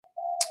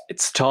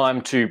It's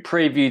time to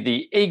preview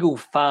the Eagle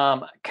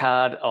Farm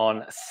card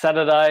on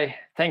Saturday.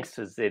 Thanks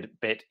to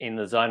ZBet in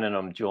the Zone, and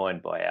I'm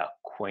joined by our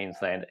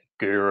Queensland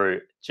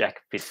guru,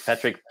 Jack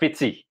Fitzpatrick.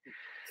 Fitzy,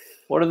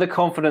 what are the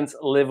confidence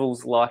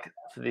levels like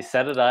for this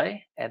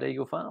Saturday at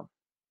Eagle Farm?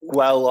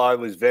 Well, I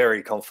was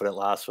very confident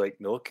last week,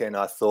 Nook, and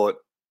I thought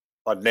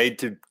I'd need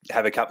to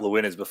have a couple of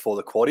winners before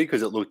the quaddie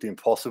because it looked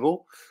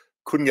impossible.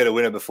 Couldn't get a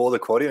winner before the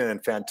quaddie and then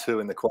found two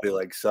in the quaddie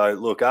leg. So,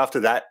 look,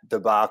 after that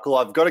debacle,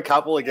 I've got a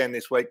couple again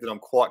this week that I'm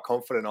quite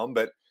confident on,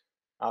 but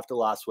after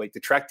last week, the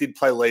track did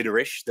play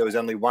leaderish. There was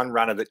only one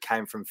runner that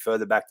came from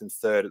further back than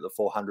third at the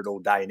 400 all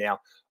day. Now,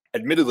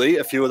 admittedly,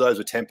 a few of those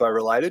were tempo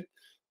related,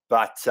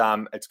 but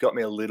it's got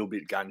me a little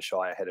bit gun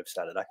shy ahead of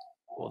Saturday.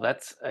 Well,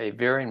 that's a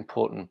very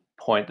important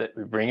point that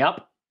we bring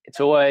up. It's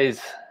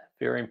always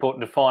very important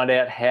to find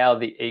out how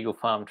the Eagle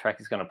Farm track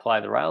is going to play.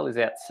 The rail is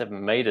out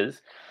 7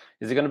 metres.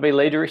 Is it going to be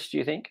leaderish, do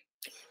you think?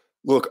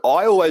 Look,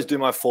 I always do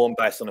my form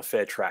based on a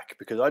fair track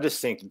because I just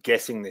think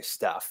guessing this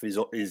stuff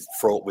is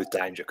fraught with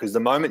danger. Because the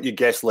moment you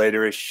guess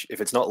leaderish,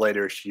 if it's not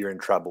leaderish, you're in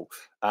trouble.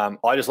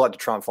 I just like to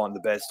try and find the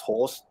best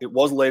horse. It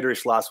was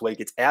leaderish last week.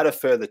 It's out a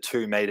further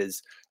 2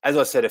 metres. As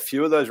I said, a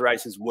few of those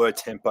races were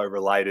tempo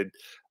related.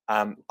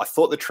 I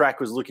thought the track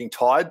was looking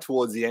tired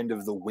towards the end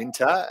of the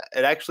winter.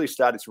 It actually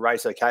started its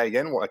race okay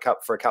again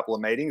for a couple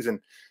of meetings and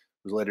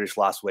was leaderish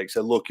last week.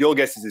 So, look, your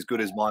guess is as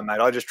good as mine, mate.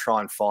 I just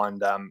try and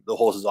find the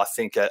horses I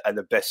think are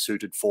the best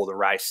suited for the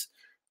race,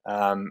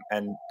 and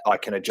I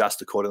can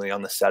adjust accordingly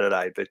on the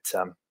Saturday. But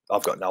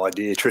I've got no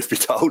idea, truth be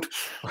told.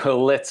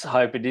 Well, let's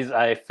hope it is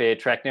a fair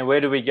track. Now, where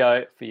do we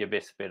go for your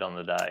best bet on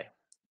the day?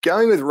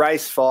 Going with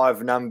race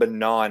 5, number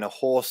 9, a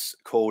horse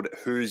called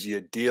Who's Your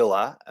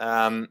Dealer.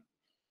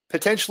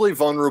 Potentially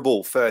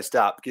vulnerable first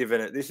up, given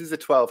it this is a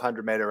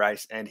 1,200-metre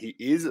race and he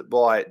is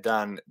by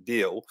done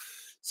deal.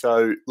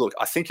 So, look,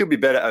 I think he'll be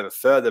better over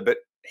further, but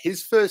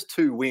his first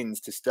 2 wins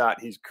to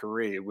start his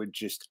career were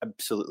just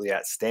absolutely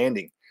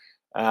outstanding.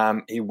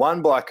 He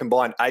won by a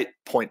combined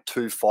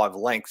 8.25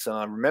 lengths. And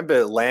I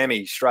remember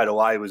Lammy straight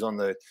away was on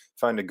the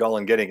phone to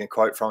Golan getting a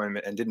quote from him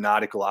and did an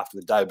article after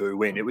the debut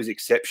win. It was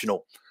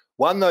exceptional.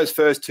 Won those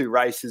first 2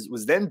 races,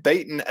 was then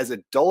beaten as a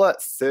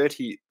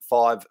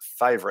 $1.35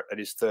 favourite at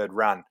his third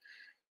run.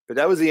 But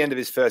that was the end of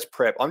his first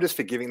prep. I'm just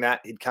forgiving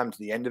that. He'd come to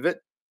the end of it.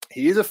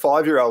 He is a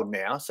 5-year-old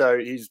now, so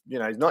he's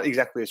not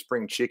exactly a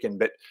spring chicken,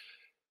 but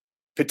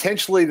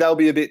potentially they'll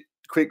be a bit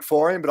quick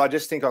for him. But I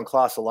just think on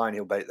class alone,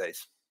 he'll beat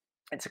these.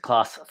 It's a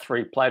Class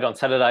 3 played on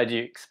Saturday. Do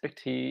you expect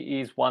he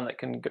is one that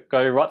can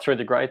go right through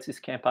the grades this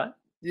campaign?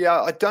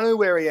 Yeah, I don't know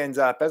where he ends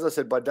up. As I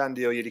said, by done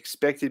deal, you'd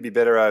expect he'd be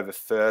better over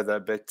further.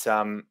 But,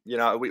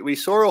 we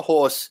saw a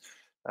horse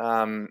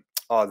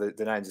the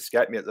names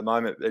escape me at the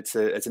moment. It's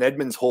an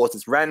Edmonds horse.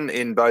 It's ran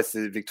in both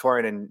the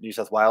Victorian and New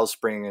South Wales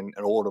spring and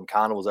autumn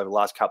carnivals over the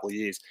last couple of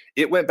years.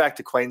 It went back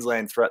to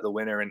Queensland throughout the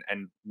winter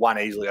and won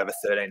easily over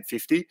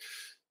 13.50.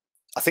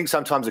 I think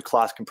sometimes a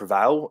class can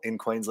prevail in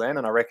Queensland,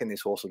 and I reckon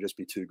this horse will just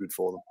be too good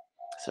for them.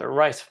 So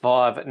race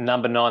 5,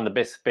 number 9, the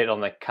best bet on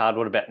the card.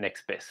 What about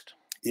next best?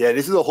 Yeah,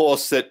 this is a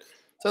horse that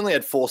it's only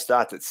had 4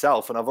 starts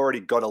itself, and I've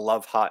already got a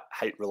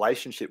love-hate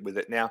relationship with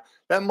it. Now,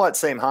 that might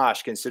seem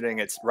harsh considering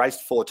it's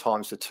raced 4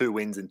 times for 2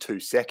 wins in 2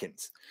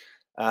 seconds.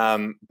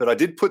 But I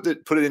did put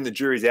it in the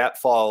jury's out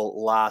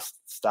file last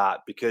start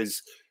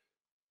because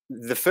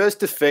the first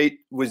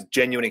defeat was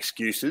genuine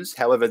excuses.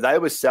 However, they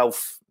were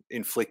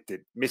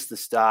self-inflicted. Missed the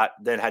start,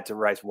 then had to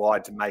race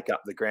wide to make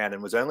up the ground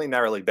and was only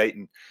narrowly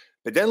beaten.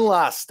 But then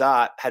last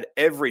start had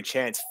every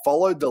chance,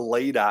 followed the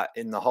leader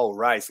in the whole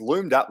race,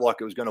 loomed up like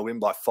it was going to win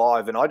by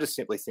 5, and I just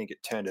simply think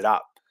it turned it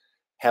up.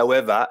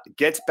 However,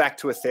 gets back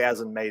to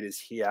 1,000 metres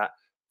here.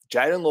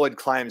 Jaden Lloyd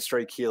claims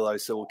 3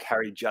 kilos, so will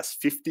carry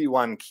just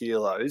 51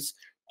 kilos.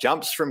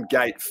 Jumps from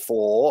gate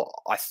 4.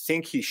 I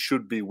think he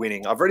should be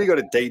winning. I've already got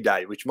a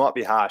D-Day, which might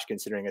be harsh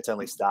considering it's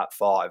only start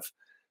 5.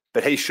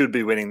 But he should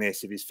be winning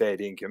this if he's fair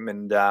dinkum.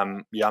 And,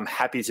 I'm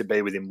happy to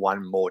be with him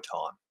one more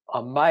time.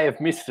 I may have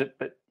missed it,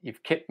 but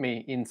you've kept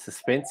me in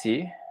suspense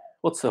here.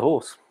 What's the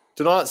horse?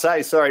 Did I not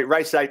say? Sorry,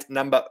 race 8,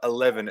 number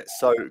 11. It's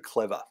So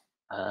Clever.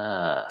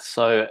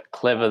 So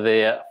Clever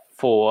there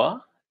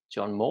for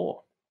John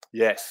Moore.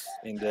 Yes,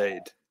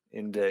 indeed.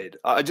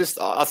 I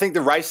think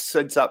the race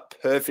sets up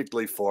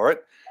perfectly for it.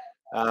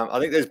 I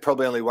think there's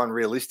probably only one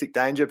realistic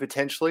danger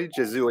potentially,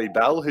 Jazui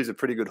Bell, who's a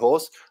pretty good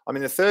horse. I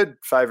mean, the third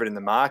favourite in the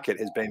market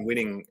has been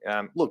winning,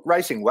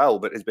 racing well,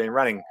 but has been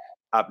running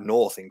up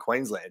north in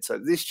Queensland. So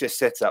this just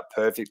sets up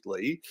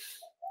perfectly.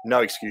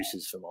 No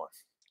excuses for mine.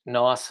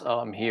 Nice.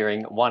 I'm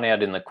hearing one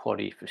out in the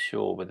quaddie for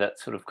sure with that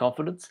sort of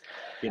confidence.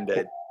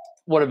 Indeed.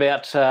 What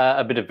about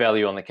a bit of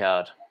value on the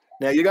card?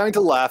 Now, you're going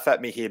to laugh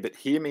at me here, but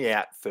hear me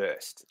out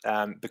first,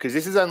 because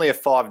this is only a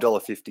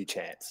 $5.50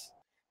 chance,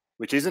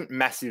 which isn't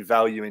massive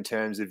value in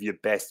terms of your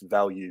best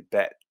value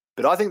bet.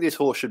 But I think this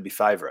horse should be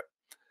favourite.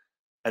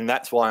 And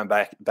that's why I'm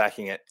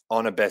backing it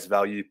on a best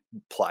value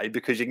play,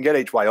 because you can get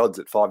each way odds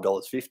at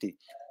 $5.50.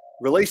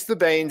 Release the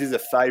Beans is a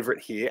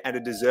favourite here and a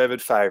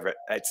deserved favourite.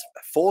 It's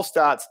 4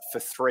 starts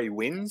for 3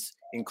 wins,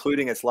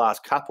 including its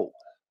last couple.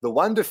 The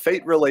one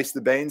defeat Release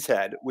the Beans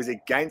had was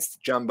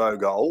against Jumbo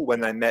Goal when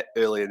they met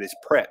earlier this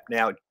prep.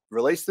 Now,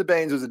 Release the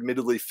Beans was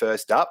admittedly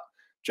first up.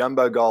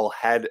 Jumbo Goal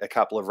had a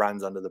couple of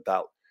runs under the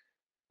belt.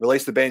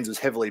 Release the Beans was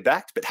heavily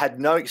backed, but had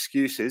no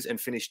excuses and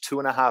finished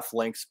 2.5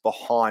 lengths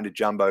behind a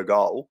Jumbo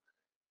Goal.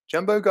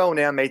 Jumbo Goal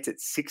now meets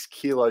at 6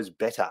 kilos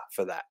better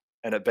for that,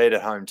 and it beat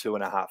at home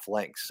 2.5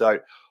 lengths. So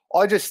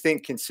I just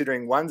think,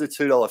 considering one's a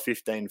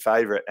 $2.15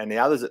 favourite and the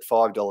other's at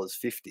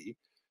 $5.50,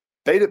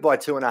 beat it by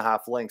 2.5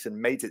 lengths and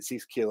meets at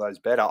 6 kilos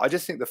better. I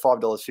just think the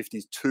 $5.50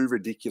 is too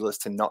ridiculous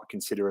to not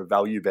consider a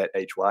value bet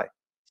each way.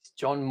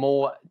 John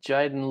Moore,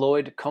 Jaden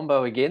Lloyd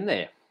combo again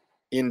there.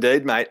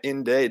 Indeed, mate.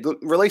 Indeed. Look,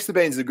 Release the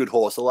Beans is a good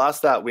horse. The last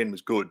start win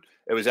was good.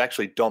 It was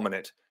actually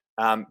dominant.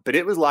 But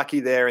it was lucky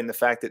there in the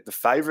fact that the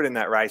favourite in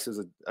that race was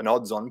an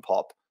odds-on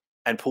pop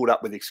and pulled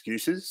up with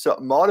excuses. So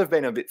it might have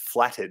been a bit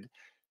flattered.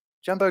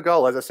 Jumbo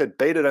Goal, as I said,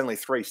 beat it only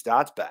 3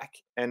 starts back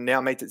and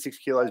now meets at 6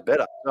 kilos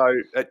better. So,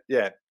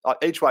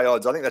 each way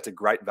odds, I think that's a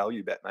great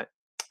value bet, mate.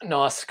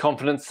 Nice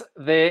confidence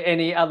there.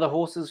 Any other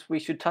horses we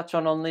should touch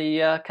on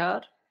the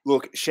card?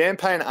 Look,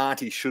 Champagne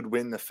Auntie should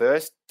win the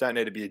first. Don't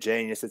need to be a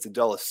genius. It's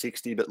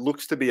 $1.60, but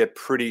looks to be a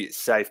pretty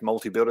safe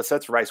multi-builder. So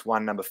that's race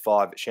 1, number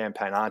 5 at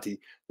Champagne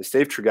Auntie. The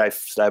Steve Tregay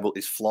stable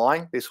is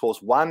flying. This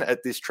horse won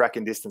at this track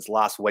and distance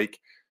last week.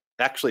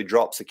 Actually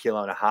drops 1.5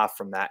 kilos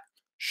from that.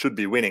 Should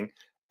be winning.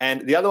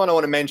 And the other one I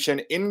want to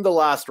mention, in the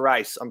last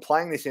race, I'm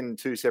playing this in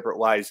 2 separate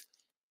ways.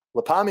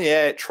 La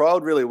Palmiere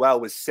trialled really well,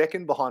 was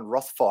second behind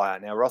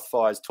Rothfire. Now,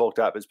 Rothfire's talked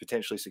up as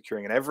potentially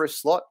securing an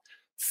Everest slot.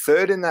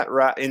 Third in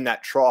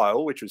that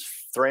trial, which was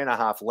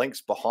 3.5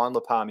 lengths behind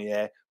La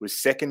Palmiere,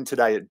 was second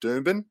today at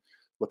Doomben.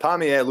 La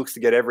Palmiere looks to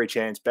get every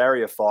chance,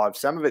 barrier 5.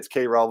 Some of its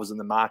key rivals in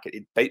the market.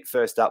 It beat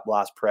first up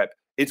last prep.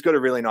 It's got a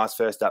really nice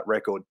first up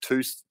record,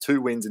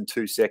 two wins in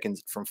 2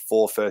 seconds from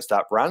 4 first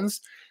up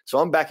runs. So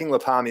I'm backing La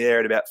Palmiere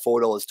at about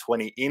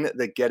 $4.20 in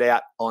the get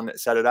out on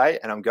Saturday,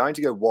 and I'm going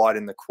to go wide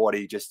in the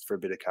quaddie just for a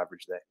bit of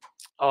coverage there.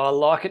 Oh, I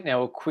like it. Now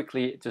we'll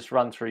quickly just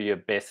run through your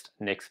best,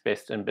 next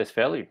best, and best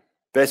value.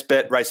 Best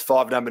bet, race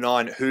 5, number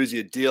 9, Who's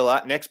Your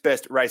Dealer? Next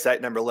best, race 8,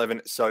 number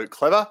 11, So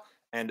Clever.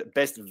 And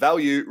best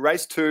value,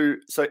 race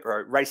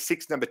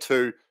 6, number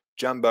 2,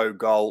 Jumbo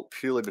Goal,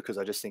 purely because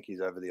I just think he's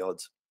over the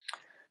odds.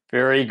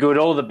 Very good.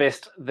 All the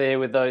best there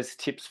with those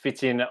tips.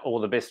 Fits in. All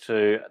the best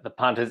to the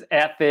punters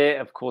out there.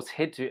 Of course,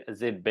 head to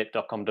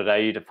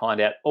zbet.com.au to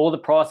find out all the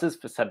prices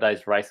for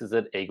Saturday's races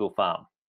at Eagle Farm.